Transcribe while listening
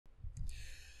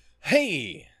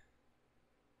Hey,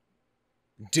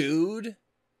 dude,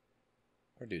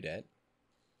 or dudette.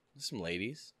 There's some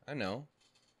ladies. I know.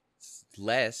 It's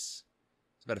less.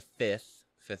 It's about a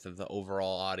fifth of the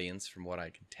overall audience, from what I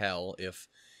can tell. If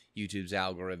YouTube's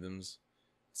algorithms,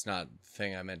 it's not the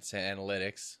thing I meant to say.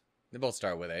 Analytics. They both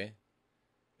start with A.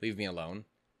 Leave me alone.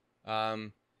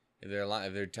 If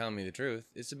they're telling me the truth,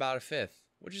 it's about a fifth,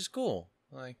 which is cool.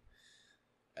 Like.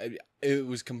 It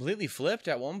was completely flipped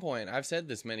at one point. I've said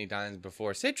this many times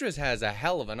before. Citrus has a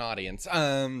hell of an audience.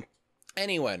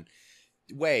 Anyway.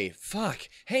 Fuck.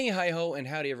 Hey, hi-ho, and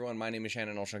howdy, everyone. My name is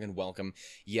Shannon Olshuk, and welcome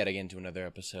yet again to another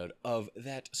episode of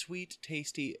that sweet,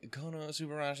 tasty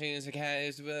Konosuba.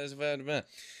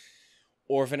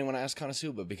 Or if anyone asks,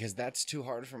 Konosuba, because that's too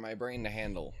hard for my brain to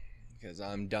handle, because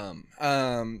I'm dumb.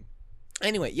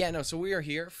 Anyway, so we are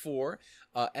here for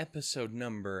episode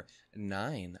number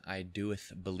 9. I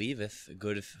doeth, believeth,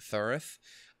 goodeth, thureth.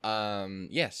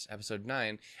 Yes, episode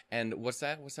 9. And what's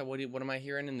that? What am I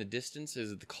hearing in the distance?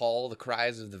 Is it the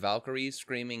cries of the Valkyries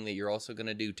screaming that you're also going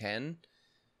to do 10?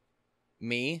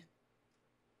 Me? I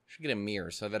should get a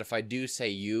mirror so that if I do say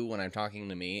you when I'm talking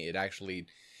to me,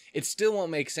 it still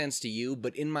won't make sense to you,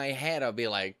 but in my head I'll be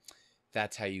like,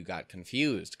 that's how you got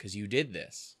confused, because you did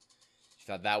this. You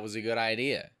thought that was a good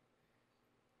idea.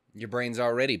 Your brain's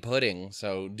already pudding,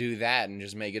 so do that and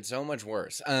just make it so much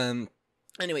worse.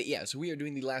 Anyway, so we are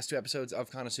doing the last 2 episodes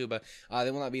of Konosuba.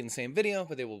 They will not be in the same video,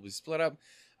 but they will be split up.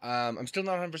 I'm still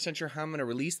not 100% sure how I'm going to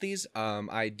release these.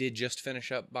 I did just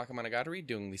finish up Bakemonogatari,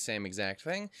 doing the same exact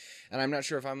thing, and I'm not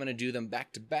sure if I'm going to do them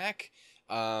back to back.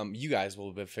 You guys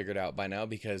will have figured out by now,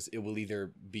 because it will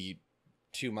either be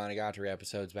 2 Monogatari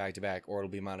episodes back to back, or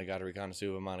it'll be Monogatari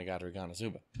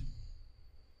Konosuba.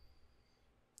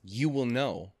 You will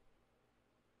know.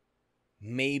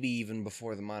 Maybe even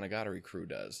before the Monogatari crew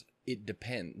does. It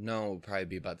depends. No, it'll probably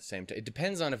be about the same time. It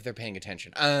depends on if they're paying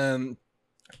attention.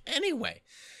 Anyway.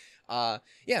 So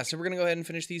we're going to go ahead and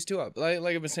finish these 2 up. Like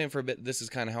I've been saying for a bit, this is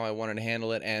kind of how I wanted to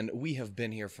handle it, and we have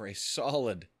been here for a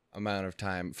solid amount of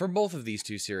time for both of these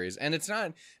 2 series, and it's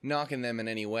not knocking them in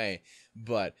any way,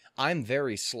 but I'm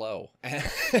very slow,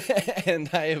 and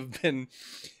I've been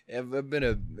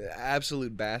an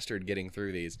absolute bastard getting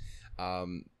through these,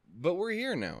 but we're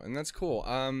here now, and that's cool.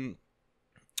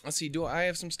 Let's see, I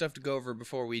have some stuff to go over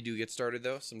before we do get started,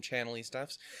 though, some channel-y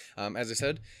stuffs. As I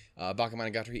said,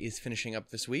 Bakemonogatari is finishing up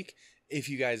this week. If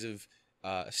you guys have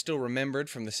still remembered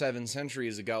from the 7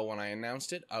 centuries ago when I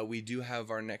announced it, we do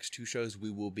have our next 2 shows we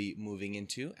will be moving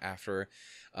into after,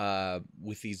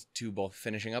 with these 2 both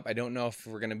finishing up. I don't know if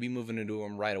we're going to be moving into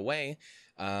them right away,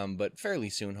 but fairly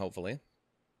soon, hopefully.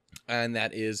 And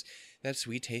that is that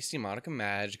sweet, tasty Madoka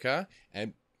Magica,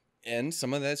 and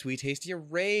some of that sweet, tasty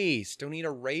erase. Don't eat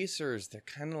erasers. They're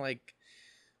kind of like,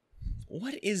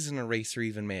 what is an eraser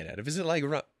even made out of? Is it like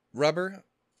rubber?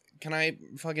 Can I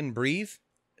fucking breathe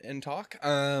and talk?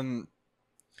 I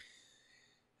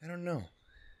don't know.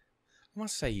 I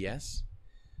want to say yes.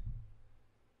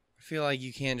 I feel like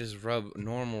you can't just rub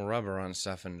normal rubber on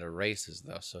stuff and it erases,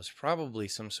 though, so it's probably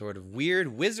some sort of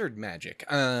weird wizard magic.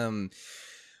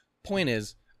 Point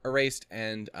is, Erased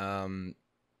and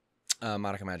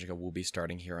Madoka Magica will be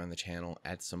starting here on the channel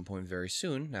at some point very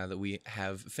soon, now that we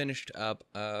have finished up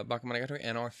Bakemonogatari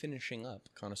and are finishing up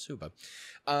Konosuba.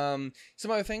 Some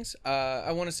other things,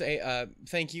 I want to say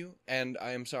thank you, and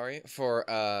I am sorry for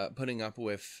putting up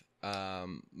with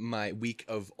my week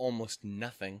of almost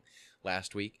nothing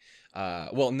last week.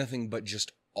 Well, nothing but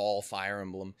just all Fire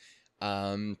Emblem.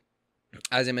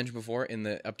 As I mentioned before in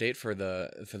the update for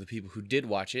the people who did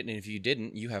watch it, and if you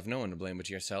didn't, you have no one to blame but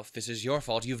yourself. This is your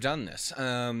fault. You've done this.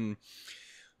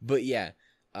 But yeah,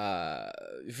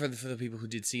 for the people who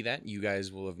did see that, you guys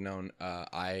will have known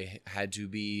I had to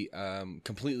be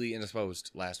completely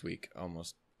indisposed last week,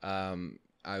 almost.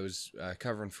 I was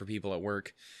covering for people at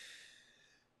work,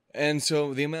 and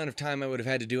so the amount of time I would have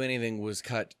had to do anything was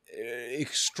cut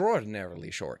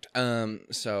extraordinarily short.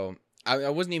 So I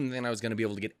wasn't even thinking I was going to be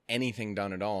able to get anything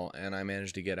done at all, and I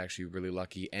managed to get actually really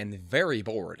lucky and very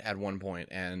bored at one point,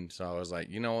 and so I was like,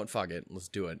 you know what, fuck it, let's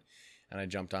do it. And I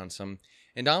jumped on some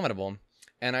Indomitable,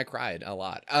 and I cried a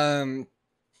lot.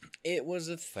 It was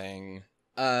a thing,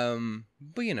 but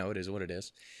you know, it is what it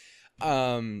is.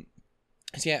 So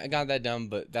yeah, I got that done,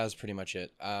 but that was pretty much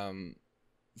it.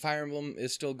 Fire Emblem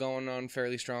is still going on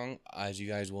fairly strong, as you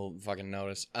guys will fucking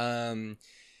notice.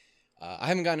 I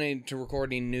haven't gotten to record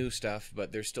any new stuff,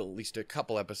 but there's still at least a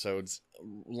couple episodes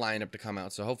lined up to come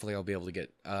out, so hopefully I'll be able to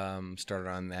get started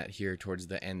on that here towards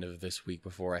the end of this week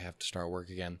before I have to start work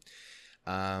again.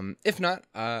 If not,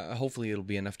 hopefully it'll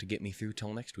be enough to get me through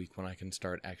till next week when I can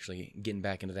start actually getting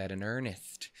back into that in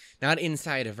earnest. Not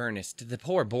inside of earnest. The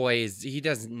poor boy, he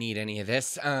doesn't need any of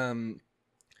this.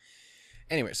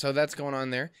 Anyway, so that's going on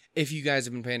there. If you guys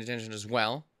have been paying attention as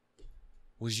well,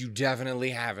 which you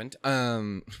definitely haven't,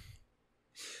 there's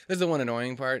the one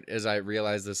annoying part, as I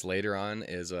realized this later on,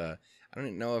 is, I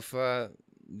don't know if,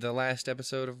 the last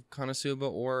episode of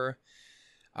Konosuba or,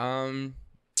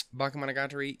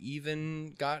 Bakemonogatari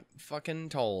even got fucking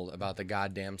told about the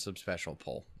goddamn subspecial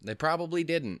poll. They probably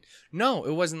didn't. No,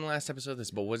 it wasn't the last episode of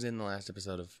this, but was in the last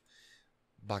episode of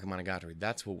Bakemonogatari.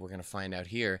 That's what we're going to find out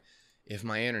here if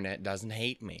my internet doesn't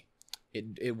hate me.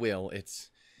 It will. It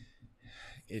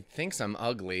thinks I'm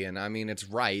ugly, and I mean, it's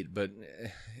right, but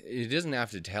it doesn't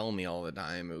have to tell me all the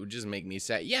time. It would just make me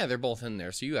say, yeah, they're both in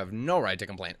there, so you have no right to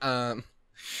complain.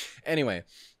 Anyway.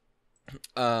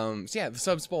 So yeah, the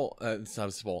sub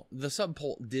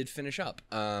poll did finish up.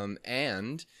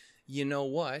 And you know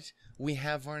what? We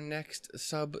have our next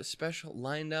sub special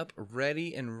lined up,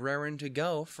 ready and raring to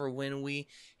go for when we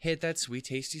hit that sweet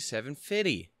tasty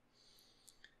 750.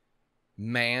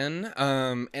 Man,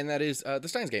 and that is the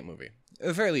Steins Gate movie.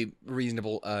 A fairly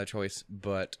reasonable choice,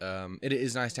 but it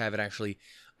is nice to have it actually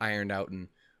ironed out and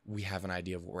we have an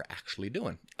idea of what we're actually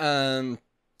doing.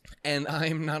 And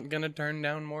I'm not going to turn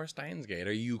down more Steins Gate.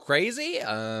 Are you crazy?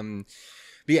 But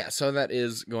yeah, so that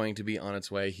is going to be on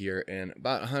its way here in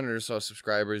about 100 or so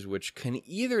subscribers, which can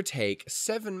either take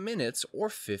 7 minutes or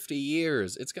 50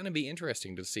 years. It's going to be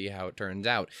interesting to see how it turns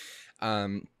out.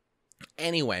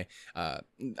 Anyway,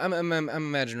 I'm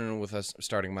imagining with us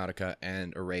starting Madoka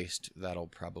and Erased, that'll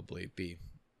probably be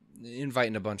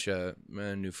inviting a bunch of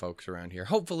new folks around here.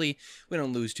 Hopefully, we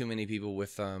don't lose too many people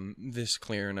with this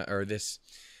clearing or this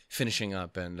finishing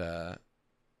up and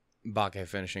Bake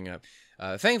finishing up.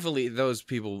 Thankfully, those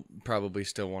people probably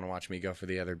still want to watch me go for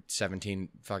the other 17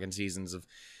 fucking seasons of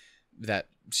that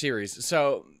series.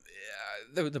 So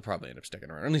they'll probably end up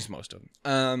sticking around, or at least most of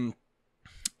them.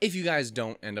 If you guys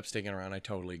don't end up sticking around, I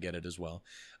totally get it as well.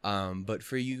 But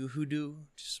for you who do,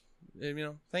 just,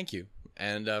 thank you.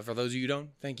 And for those of you who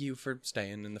don't, thank you for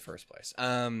staying in the first place.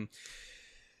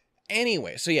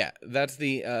 Anyway, so yeah, that's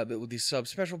the sub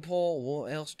special poll.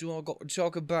 What else do I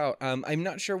talk about? I'm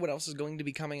not sure what else is going to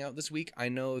be coming out this week. I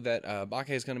know that Bake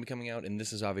is going to be coming out, and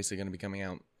this is obviously going to be coming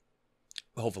out.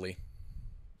 Hopefully,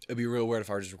 it'd be real weird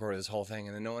if I just recorded this whole thing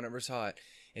and then no one ever saw it.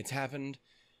 It's happened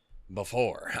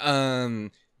before.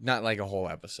 Not like a whole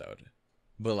episode,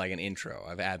 but like an intro.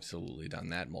 I've absolutely done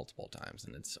that multiple times,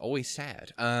 and it's always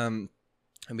sad.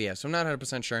 But yeah, so I'm not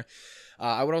 100% sure.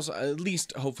 I would also at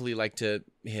least hopefully like to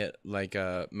hit like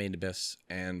Maid Abyss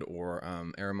and or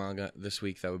Aramanga this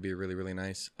week. That would be really, really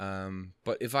nice.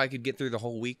 But if I could get through the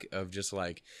whole week of just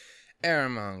like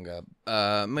Aramanga,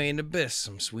 Maid Abyss,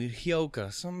 some sweet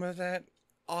Hyoka, some of that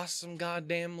awesome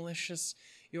goddamn delicious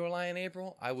Your Lie in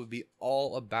April, I would be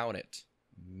all about it,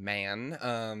 man.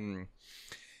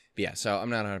 But yeah, so I'm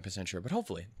not 100% sure, but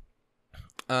hopefully.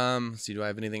 Let's see, do I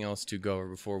have anything else to go over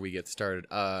before we get started?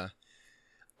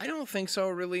 I don't think so,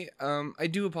 really. I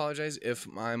do apologize if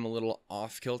I'm a little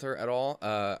off kilter at all.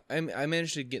 I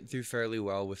managed to get through fairly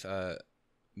well with the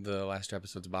last 2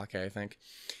 episodes of Bake, I think.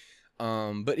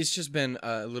 But it's just been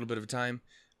a little bit of a time.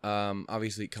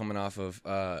 Obviously coming off of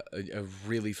a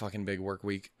really fucking big work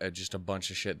week, just a bunch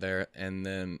of shit there, and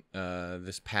then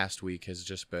this past week has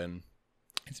just been,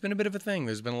 it's been a bit of a thing.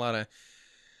 There's been a lot of,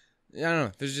 I don't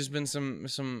know, there's just been some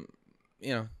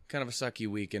kind of a sucky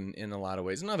week in a lot of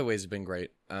ways. In other ways, it's been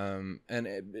great.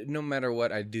 No matter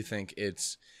what, I do think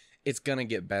it's gonna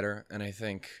get better, and I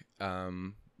think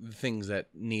the things that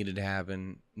needed to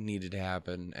happen,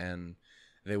 and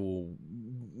they will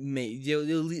make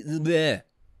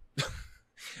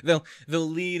they'll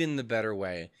lead in the better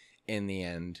way in the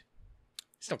end.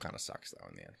 Still kind of sucks though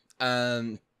in the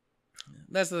end.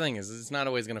 That's the thing, is it's not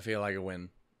always gonna feel like a win,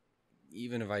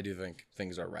 even if I do think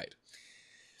things are right.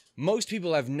 Most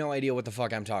people have no idea what the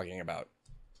fuck I'm talking about.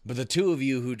 But the 2 of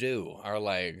you who do are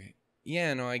like,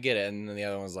 yeah, no, I get it. And then the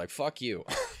other one's like, fuck you.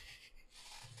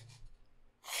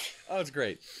 Oh, it's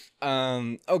great.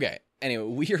 Okay. Anyway,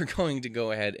 we are going to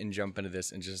go ahead and jump into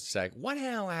this in just a sec. What the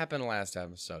hell happened last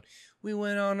episode? We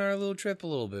went on our little trip a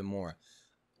little bit more.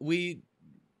 We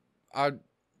are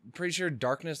pretty sure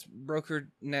Darkness broke her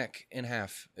neck in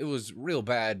half. It was real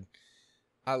bad.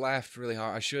 I laughed really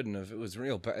hard. I shouldn't have. It was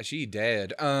real bad. She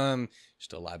dead.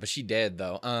 Still alive, but she dead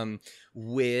though.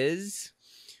 Wiz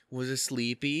was a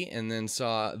sleepy and then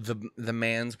saw the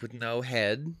man's with no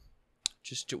head.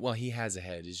 Well, he has a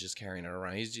head. He's just carrying it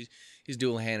around. He's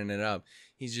dual handing it up.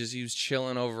 He was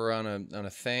chilling over on a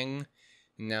thing,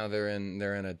 Now they're in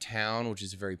a town, which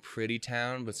is a very pretty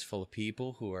town, but it's full of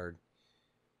people who are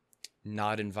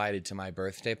not invited to my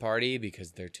birthday party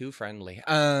because they're too friendly.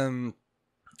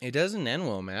 It doesn't end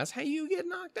well, man. That's how you get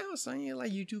knocked out, son. You're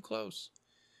like, you too close.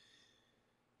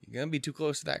 You're gonna be too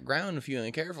close to that ground if you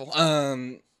ain't careful.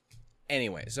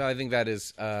 Anyway, so I think that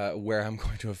is where I'm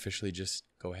going to officially just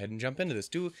go ahead and jump into this.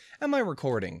 Am I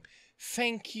recording?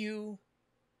 Thank you,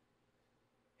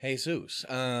 Jesus.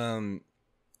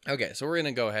 Okay, so we're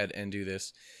gonna go ahead and do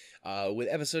this with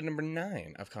episode number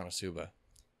 9 of Konosuba,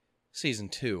 season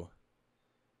 2.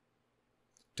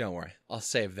 Don't worry, I'll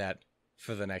save that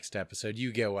for the next episode.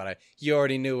 You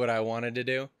already knew what I wanted to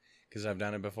do, because I've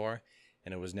done it before,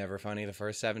 and it was never funny the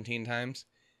first 17 times.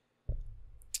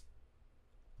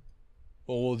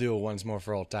 Well, we'll do it once more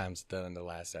for old times than the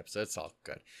last episode. It's all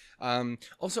good.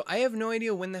 Also, I have no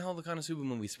idea when the hell the Konosuba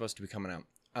movie is supposed to be coming out.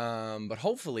 But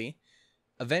hopefully,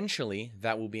 eventually,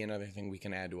 that will be another thing we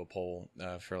can add to a poll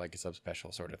for like a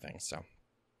sub-special sort of thing. So,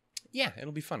 yeah,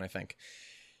 it'll be fun, I think.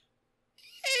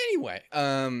 Anyway,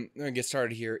 I'm going to get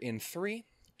started here in 3,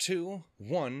 2,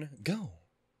 1, go.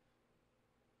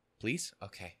 Please?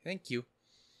 Okay, thank you.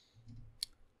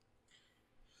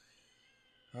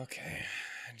 Okay,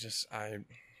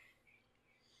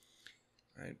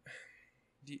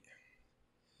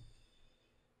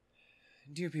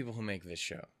 dear people who make this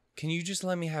show, can you just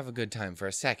let me have a good time for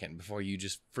a second before you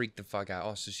just freak the fuck out?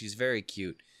 Also, she's very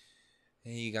cute.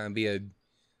 You're gonna be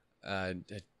a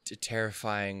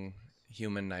terrifying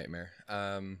human nightmare.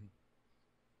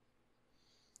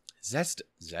 Zest?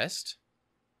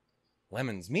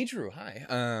 Lemons. Mitru, hi.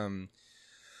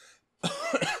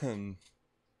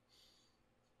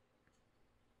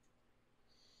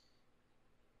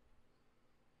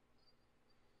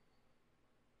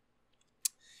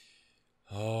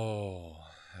 Oh,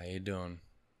 how you doing?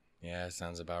 Yeah,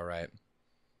 sounds about right.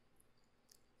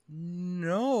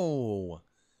 No.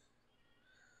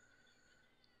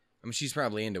 I mean, she's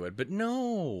probably into it, but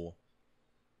no.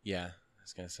 Yeah, I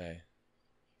was gonna say.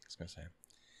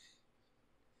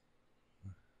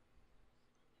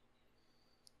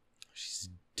 She's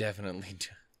definitely...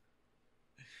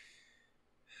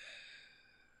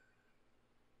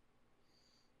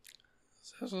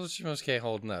 So she must be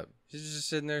holding up. She's just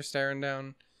sitting there staring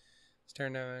down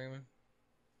at me.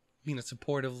 Being a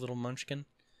supportive little munchkin.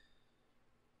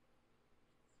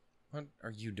 What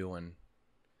are you doing?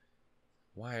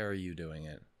 Why are you doing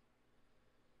it?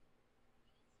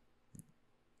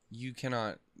 You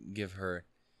cannot give her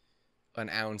an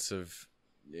ounce of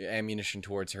ammunition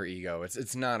towards her ego.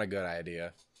 It's not a good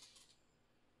idea.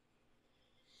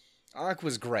 Ak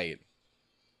was great.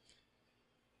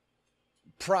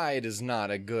 Pride is not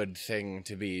a good thing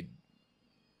to be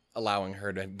allowing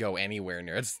her to go anywhere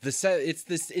near. It's the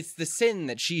sin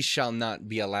that she shall not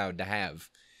be allowed to have.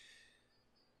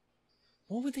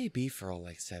 What would they be for all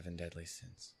like 7 deadly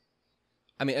sins?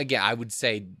 I mean, again, I would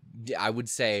say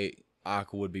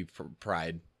Aqua would be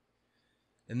pride.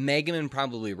 And Megaman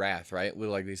probably wrath, right? With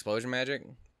like the explosion magic.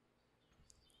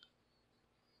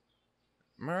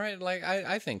 Am I right? Like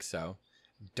I think so.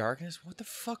 Darkness? What the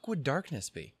fuck would darkness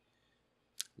be?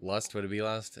 Lust, would it be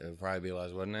lust? It would probably be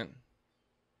lust, wouldn't it?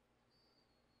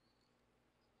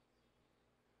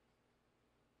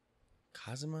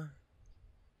 Kazuma?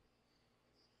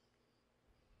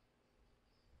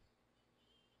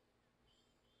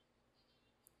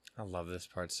 I love this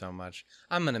part so much.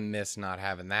 I'm gonna miss not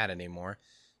having that anymore.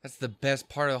 That's the best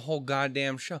part of the whole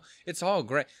goddamn show. It's all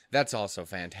great. That's also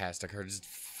fantastic. Her just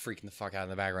freaking the fuck out in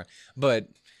the background. But...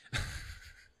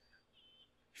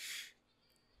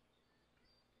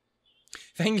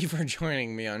 Thank you for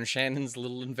joining me on Shannon's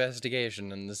little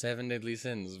investigation in the 7 deadly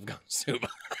sins of Konosuba.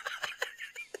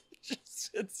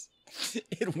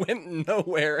 It went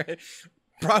nowhere.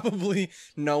 Probably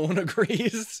no one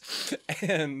agrees.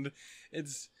 And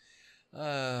it's...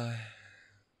 Oh,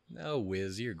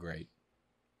 Wiz, you're great.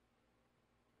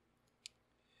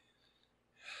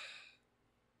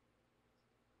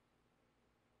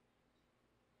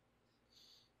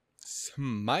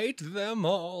 Smite them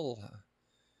all.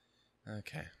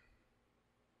 Okay.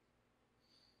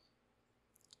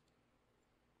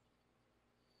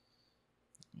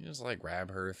 You just like grab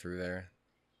her through there.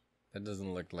 That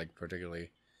doesn't look like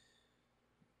particularly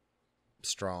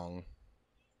strong.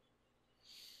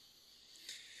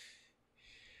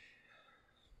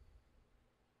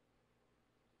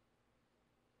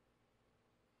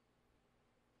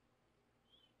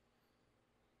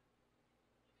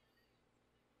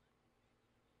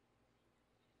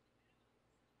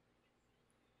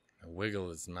 A wiggle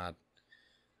is not...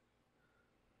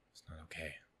 It's not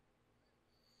okay.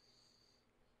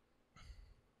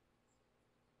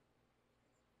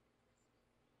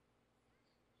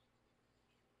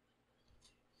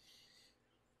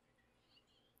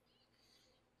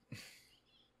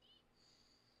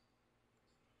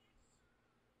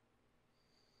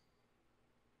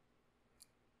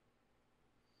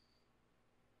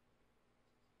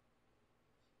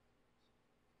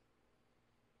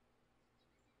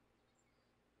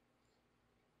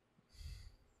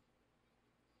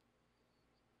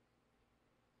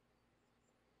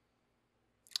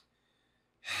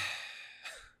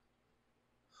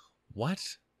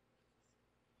 What?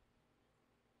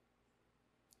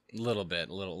 Little bit,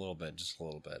 little bit, just a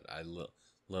little bit.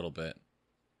 Little bit.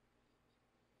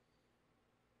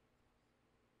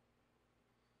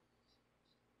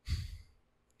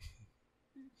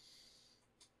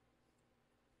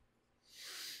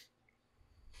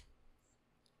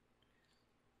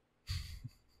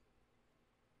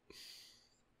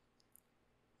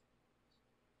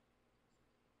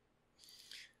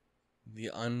 The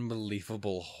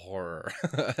unbelievable horror.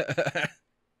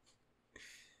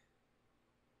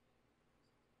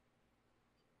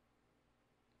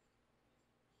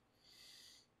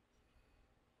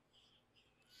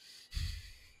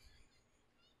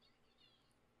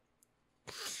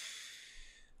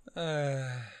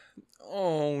 uh,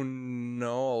 oh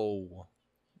no.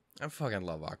 I fucking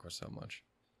love Aqua so much.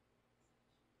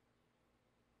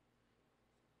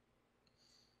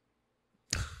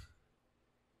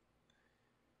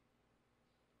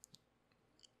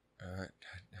 Alright,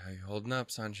 how you holding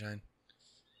up, sunshine?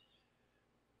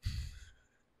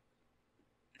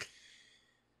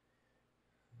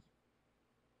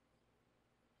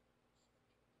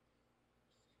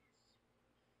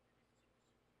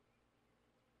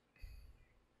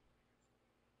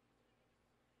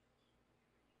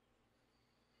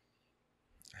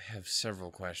 I have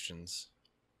several questions.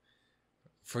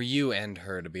 For you and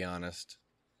her, to be honest.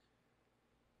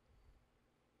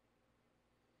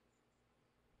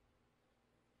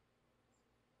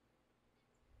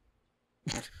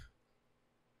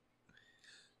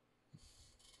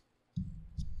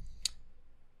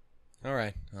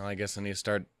 Alright, well, I guess I need to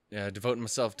start devoting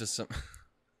myself to some...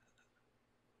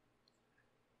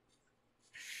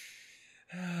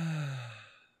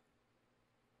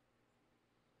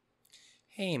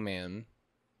 Hey, man.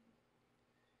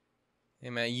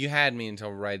 Hey, man, you had me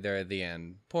until right there at the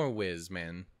end. Poor Wiz,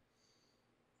 man.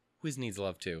 Wiz needs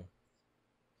love, too.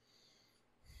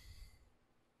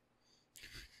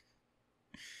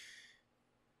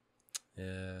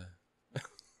 Yeah.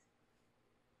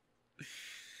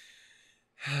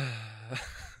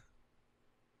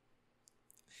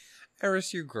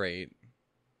 Eris, you're great.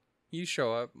 You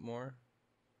show up more.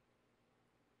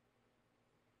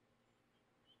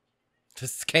 The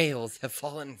scales have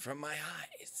fallen from my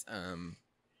eyes. Don't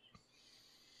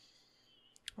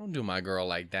do my girl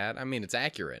like that. I mean, it's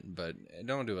accurate, but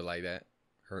don't do it like that.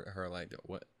 Her like that.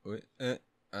 What?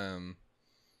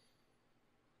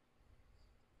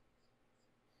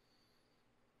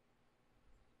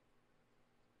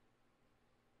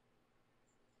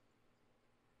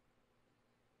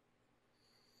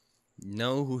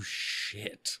 No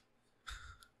shit.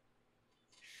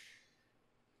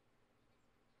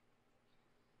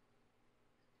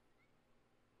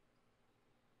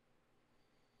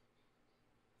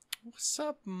 What's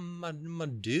up, my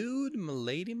dude, my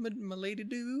lady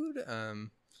dude? Oh,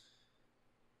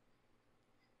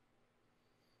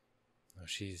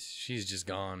 she's just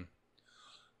gone.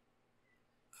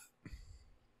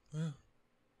 Well,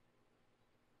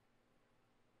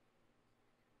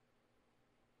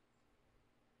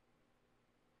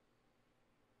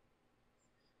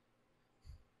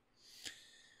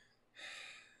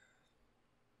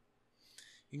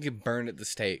 you can get burned at the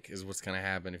stake is what's gonna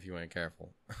happen if you ain't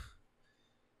careful.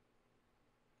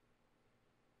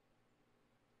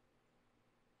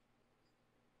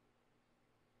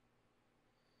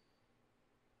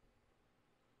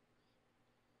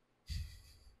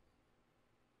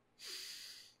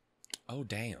 Oh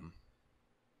damn.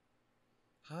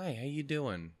 Hi, how you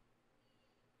doing?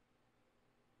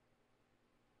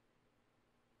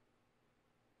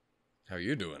 How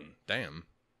you doing? Damn.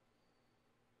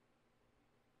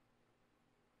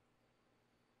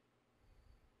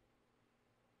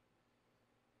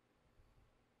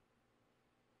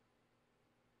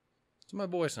 So my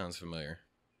boy sounds familiar.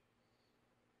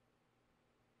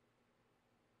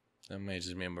 That may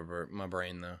just be my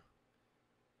brain though.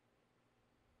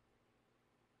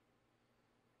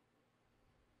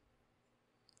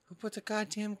 Who put the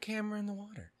goddamn camera in the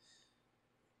water?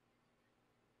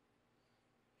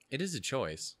 It is a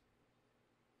choice.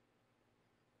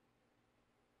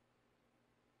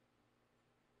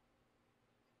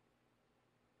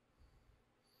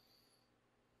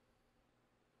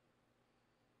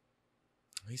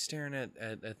 He's staring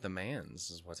at the man's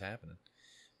is what's happening.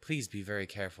 Please be very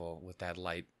careful with that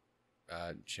light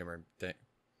shimmer thing.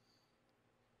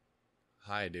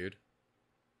 Hi, dude.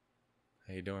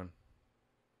 How you doing?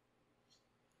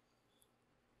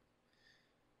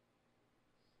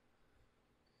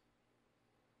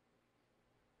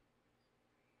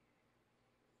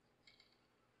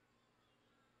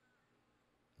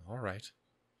 All right.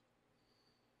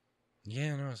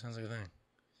 Yeah, no, it sounds like a thing.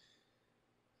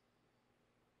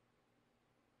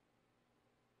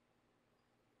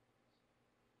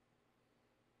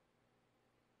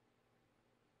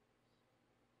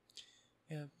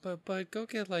 Yeah, but go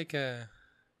get like a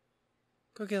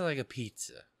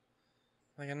pizza,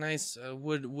 like a nice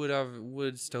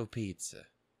wood stove pizza.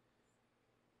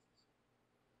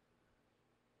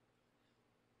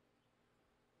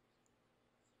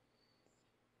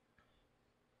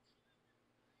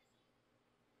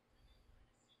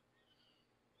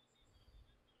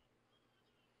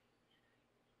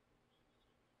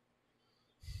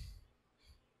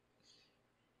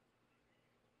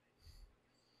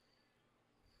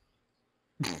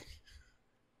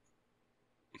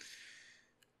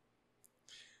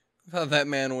 I thought that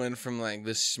man went from like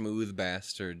this smooth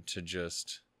bastard to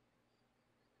just.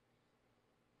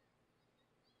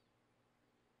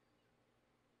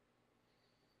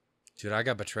 Dude, I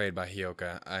got betrayed by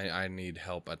Hyoka. I need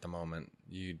help at the moment.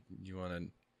 You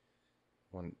want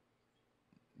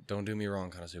don't do me wrong,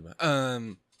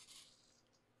 Konosuba.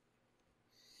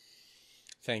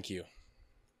 Thank you.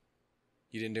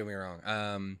 You didn't do me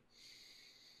wrong.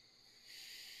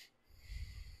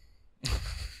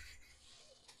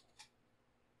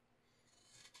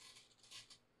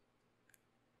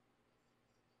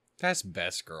 That's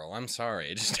best girl. I'm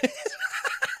sorry. It's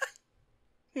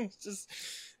just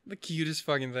the cutest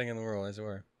fucking thing in the world, I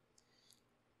swear.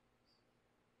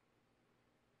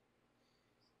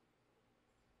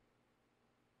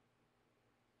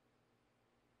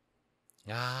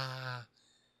 Ah.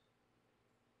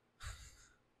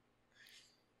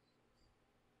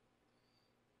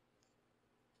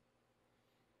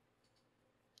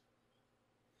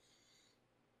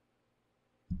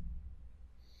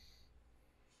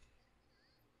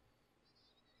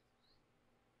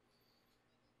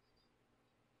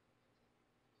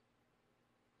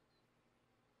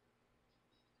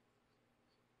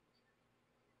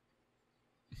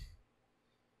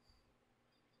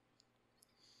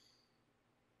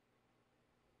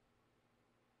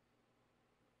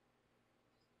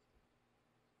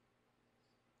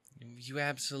 You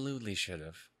absolutely should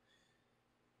have.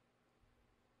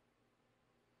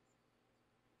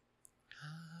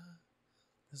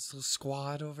 This little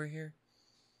squad over here.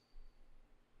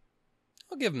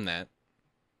 I'll give him that.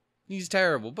 He's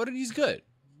terrible, but he's good.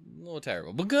 A little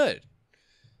terrible, but good.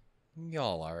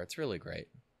 Y'all are. It's really great.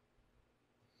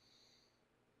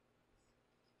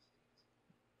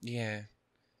 Yeah,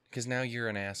 because now you're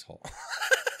an asshole.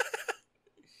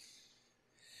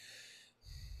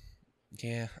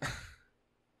 Yeah.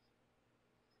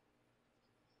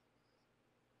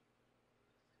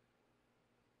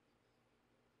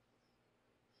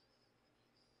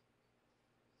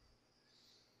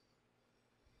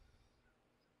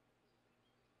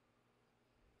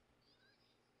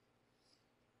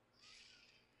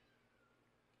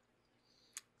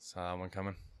 Saw that one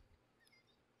coming.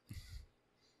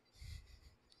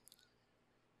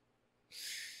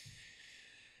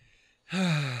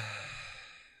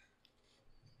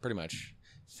 Pretty much.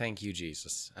 Thank you,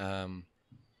 Jesus.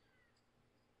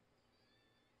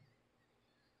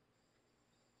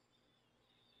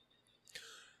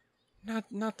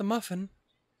 Not the muffin.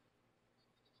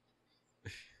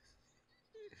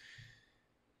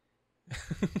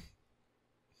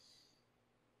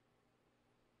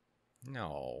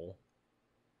 No.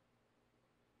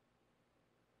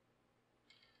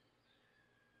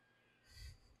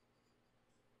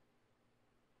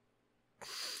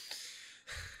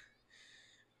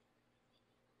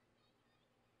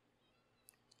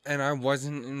 And I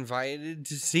wasn't invited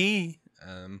to see.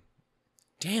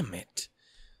 Damn it.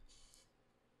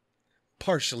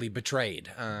 Partially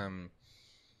betrayed.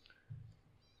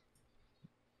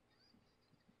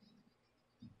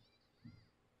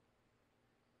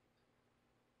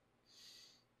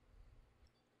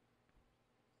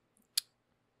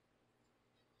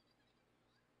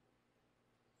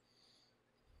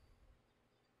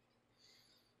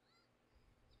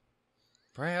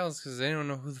 Perhaps because they don't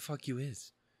know who the fuck you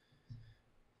is.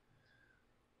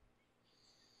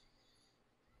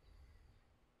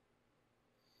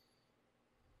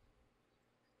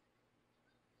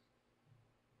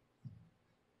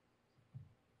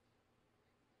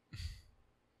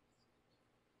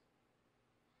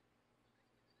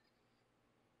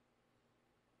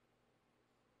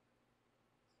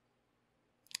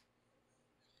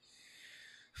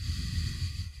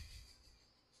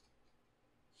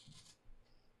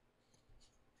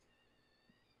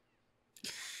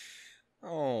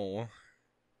 Oh.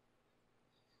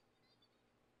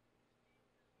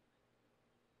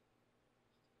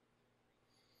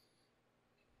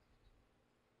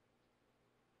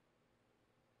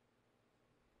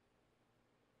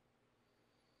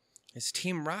 It's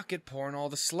Team Rocket pouring all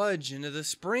the sludge into the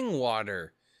spring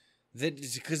water.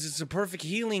 Because it's a perfect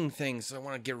healing thing, so I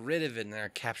want to get rid of it and then I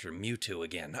capture Mewtwo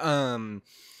again.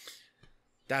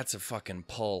 That's a fucking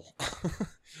pull.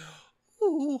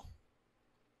 Ooh.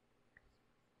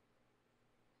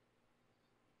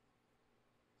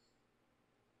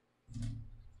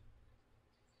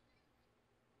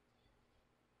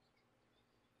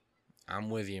 I'm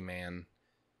with you, man.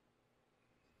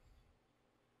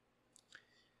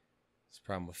 The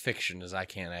problem with fiction is I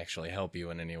can't actually help you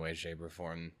in any way, shape, or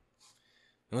form.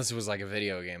 Unless it was like a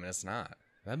video game, and it's not.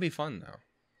 That'd be fun, though.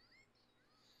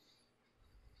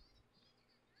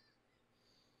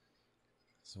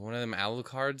 So one of them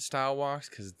Alucard style walks,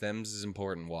 because them's is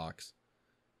important walks.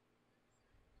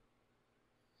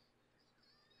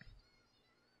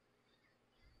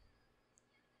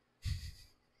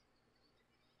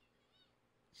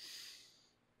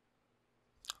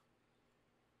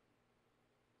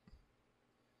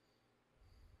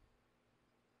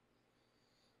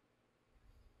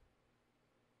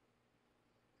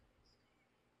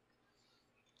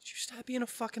 Did you stop being a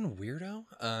fucking weirdo?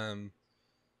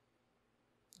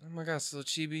 Oh my gosh, so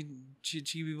chibi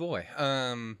boy.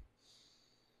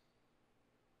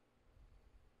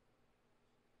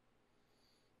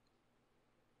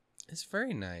 It's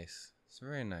very nice. It's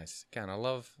very nice. Kind of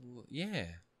love, yeah.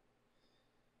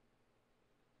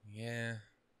 Yeah.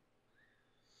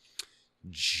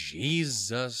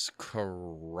 Jesus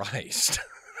Christ.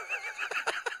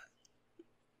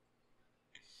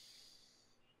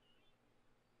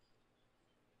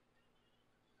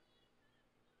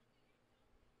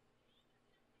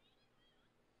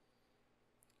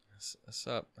 What's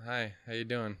up? Hi, how you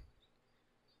doing?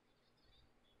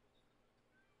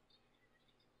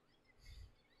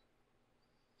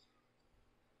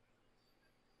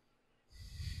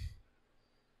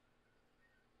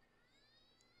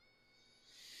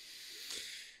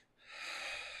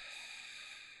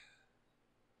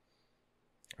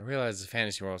 I realize it's a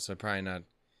fantasy world, so probably not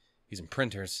using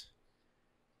printers.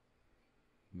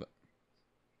 But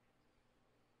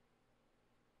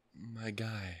my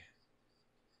guy.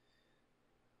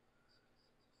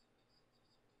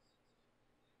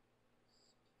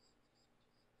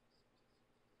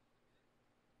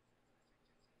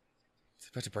 It's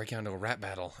about to break out into a rap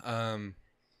battle. How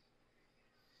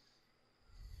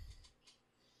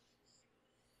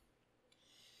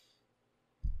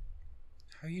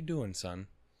you doing, son?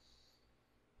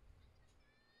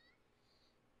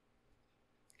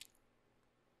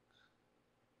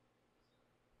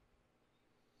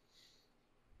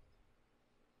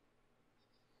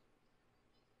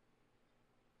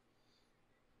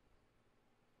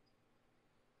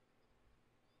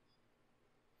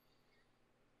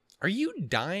 Are you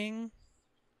dying?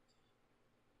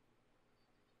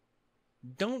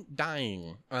 Don't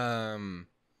dying.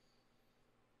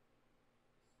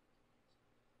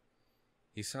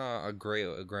 He saw a gray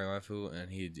waifu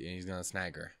and he's gonna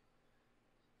snag her.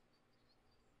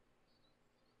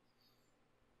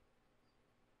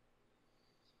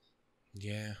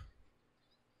 Yeah.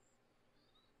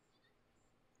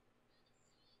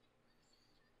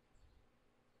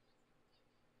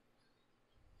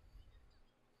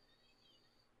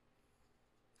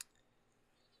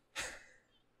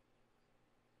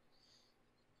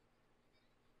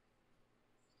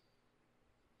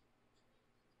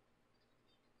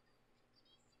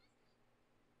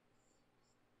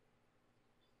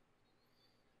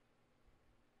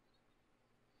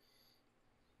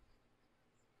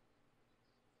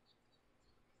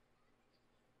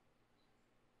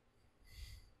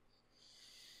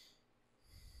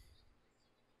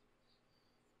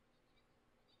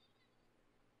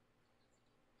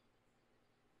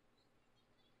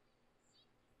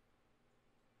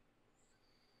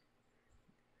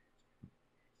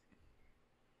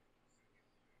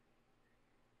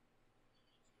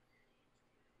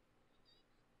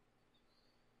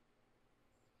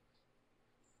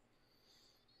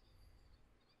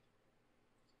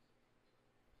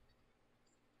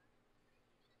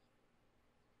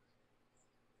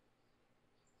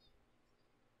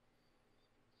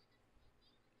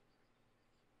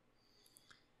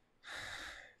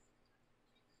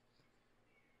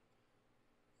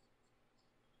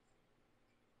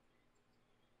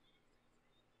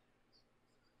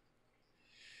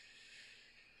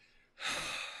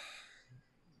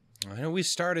 I know we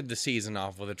started the season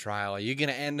off with a trial. Are you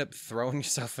gonna end up throwing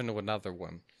yourself into another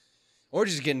one? Or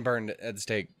just getting burned at the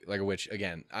stake like a witch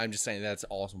again? I'm just saying that's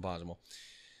also possible.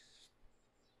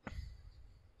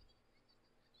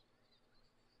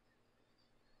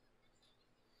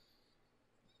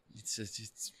 It's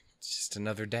just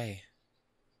another day.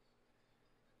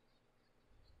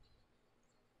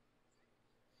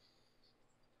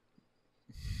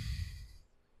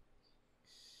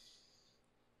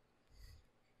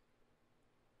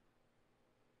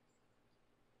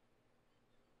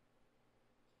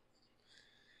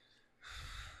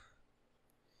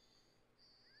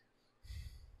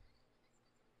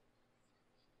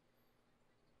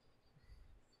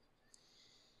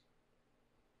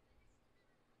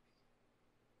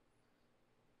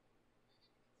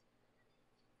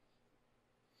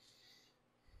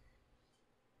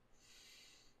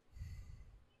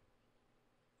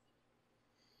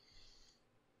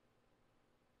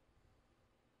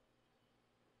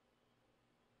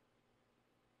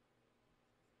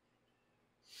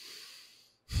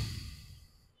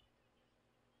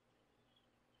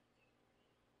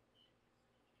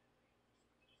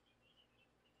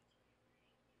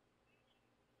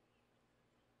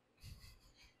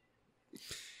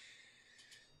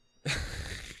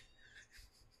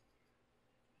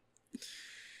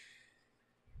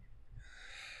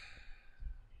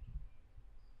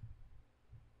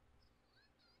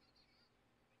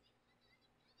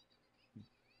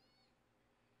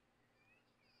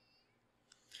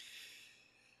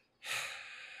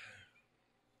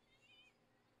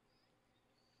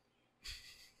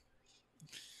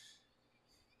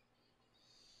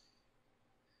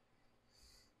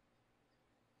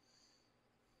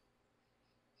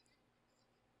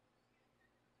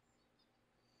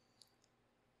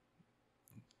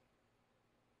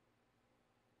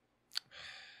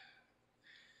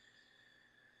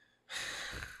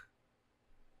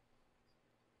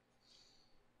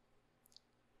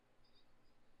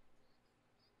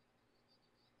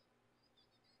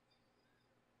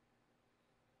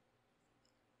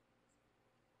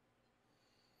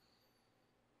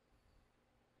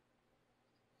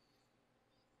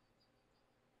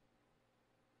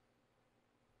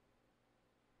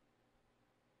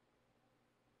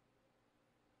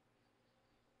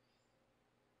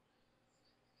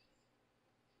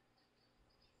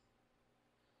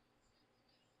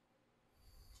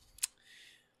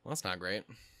 Well, that's not great.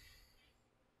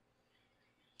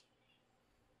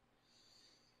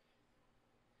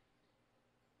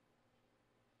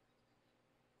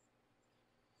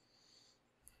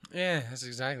 Yeah, that's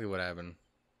exactly what happened.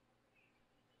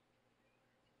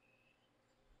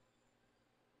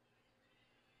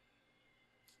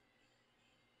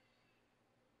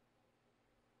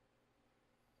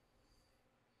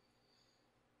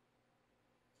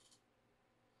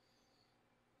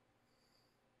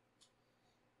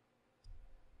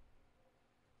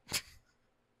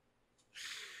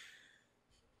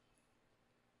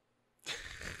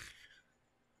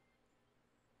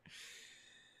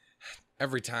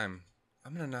 Every time.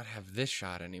 I'm gonna not have this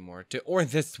shot anymore. Or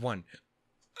this one.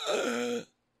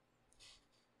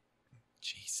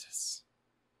 Jesus.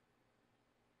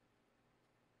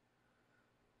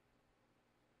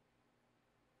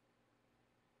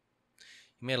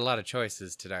 You made a lot of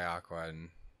choices today, Aqua, and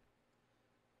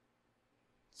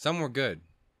some were good.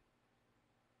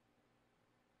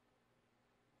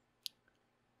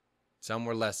 Some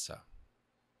were less so.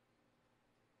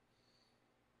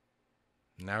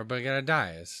 Now everybody gotta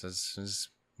die. This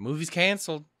movie's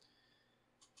canceled.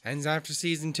 Ends after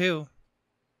season 2.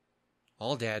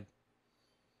 All dead.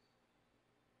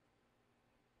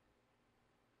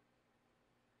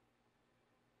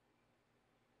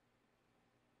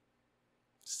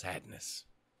 Sadness.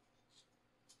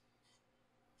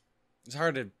 It's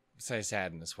hard to say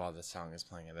sadness while this song is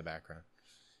playing in the background.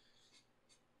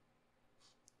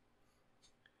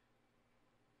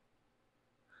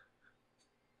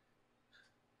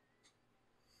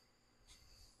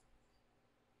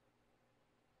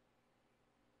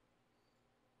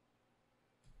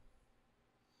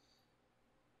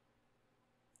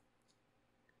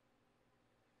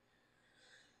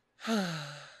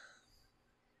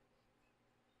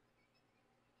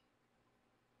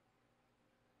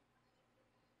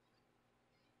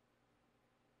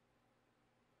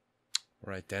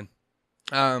 Right then.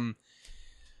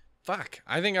 Fuck.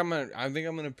 I think I'm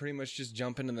gonna pretty much just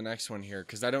jump into the next one here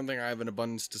because I don't think I have an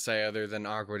abundance to say other than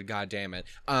awkward. God damn it.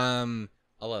 I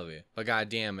love you, but god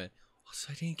damn it.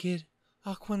 Also, I didn't get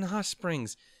Aqua in the Hot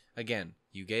Springs. Again,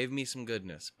 you gave me some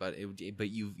goodness, but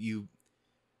you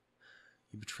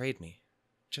betrayed me,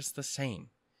 just the same.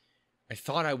 I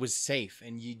thought I was safe,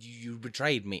 and you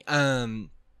betrayed me.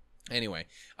 Anyway,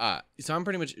 so I'm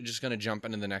pretty much just gonna jump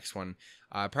into the next one.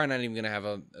 Probably not even gonna have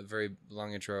a very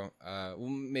long intro. We'll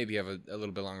maybe have a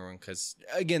little bit longer one because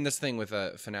again, this thing with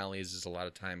finales is a lot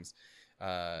of times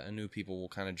new people will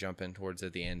kind of jump in towards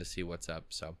at the end to see what's up.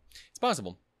 So it's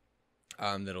possible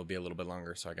that it'll be a little bit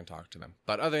longer so I can talk to them.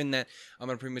 But other than that, I'm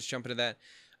gonna pretty much jump into that.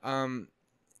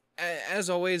 As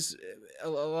always, a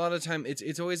lot of time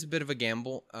it's always a bit of a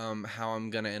gamble how I'm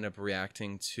gonna end up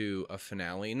reacting to a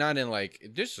finale. Not in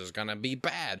like this is gonna be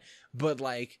bad, but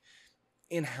like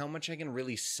in how much I can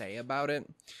really say about it.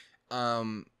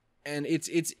 And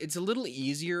it's a little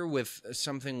easier with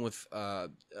something with a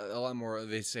lot more,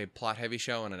 they say, plot heavy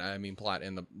show, and I mean plot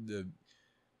in the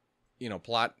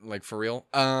plot like for real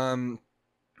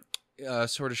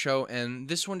sort of show, and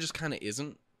this one just kind of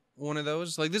isn't one of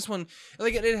those. Like this one,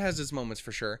 like it has its moments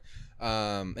for sure,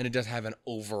 and it does have an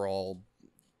overall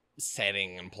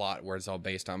setting and plot where it's all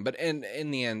based on, but in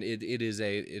the end it is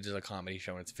a comedy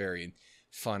show, and it's very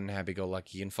fun,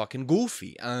 happy-go-lucky, and fucking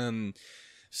goofy.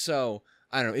 So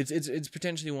I don't know, it's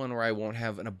potentially one where I won't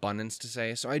have an abundance to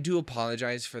say, so I do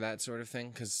apologize for that sort of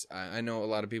thing, because I know a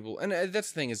lot of people, and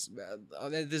that's the thing is,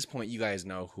 at this point you guys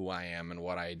know who I am and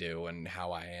what I do and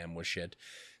how I am with shit,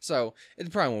 so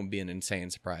it probably won't be an insane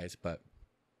surprise, but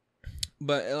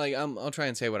like I'll try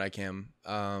and say what I can,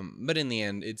 but in the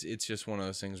end it's just one of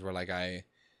those things where like I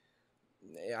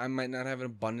might not have an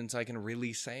abundance I can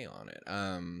really say on it.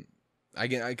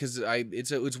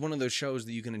 It's one of those shows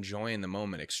that you can enjoy in the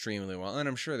moment extremely well, and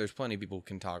I'm sure there's plenty of people who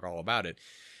can talk all about it.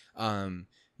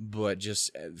 But just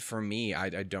for me, I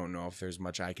don't know if there's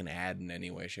much I can add in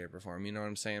any way, shape, or form. You know what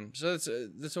I'm saying? So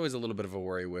that's always a little bit of a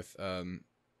worry with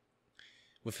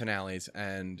finales,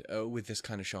 and with this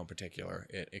kind of show in particular,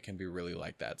 it can be really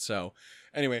like that. So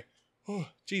anyway, oh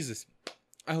Jesus,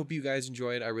 I hope you guys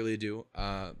enjoyed. I really do.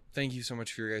 Thank you so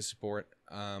much for your guys' support.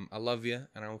 I love you,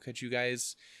 and I will catch you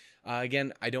guys.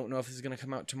 Again, I don't know if this is going to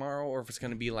come out tomorrow or if it's going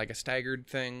to be like a staggered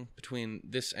thing between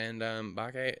this and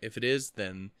Bake. If it is,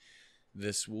 then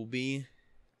this will be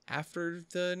after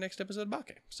the next episode of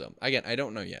Bake. So, again, I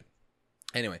don't know yet.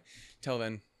 Anyway, till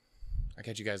then, I'll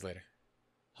catch you guys later.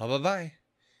 Bye-bye.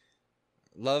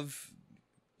 Love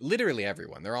literally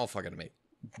everyone. They're all fucking amazing.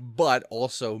 But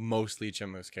also mostly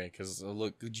Chimusuke, because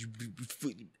look,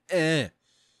 it's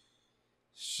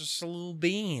just a little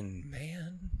bean,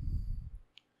 man.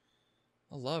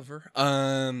 I love her.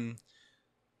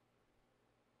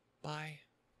 Bye.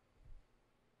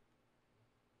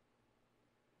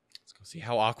 Let's go see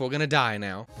how Aqua gonna die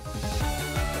now.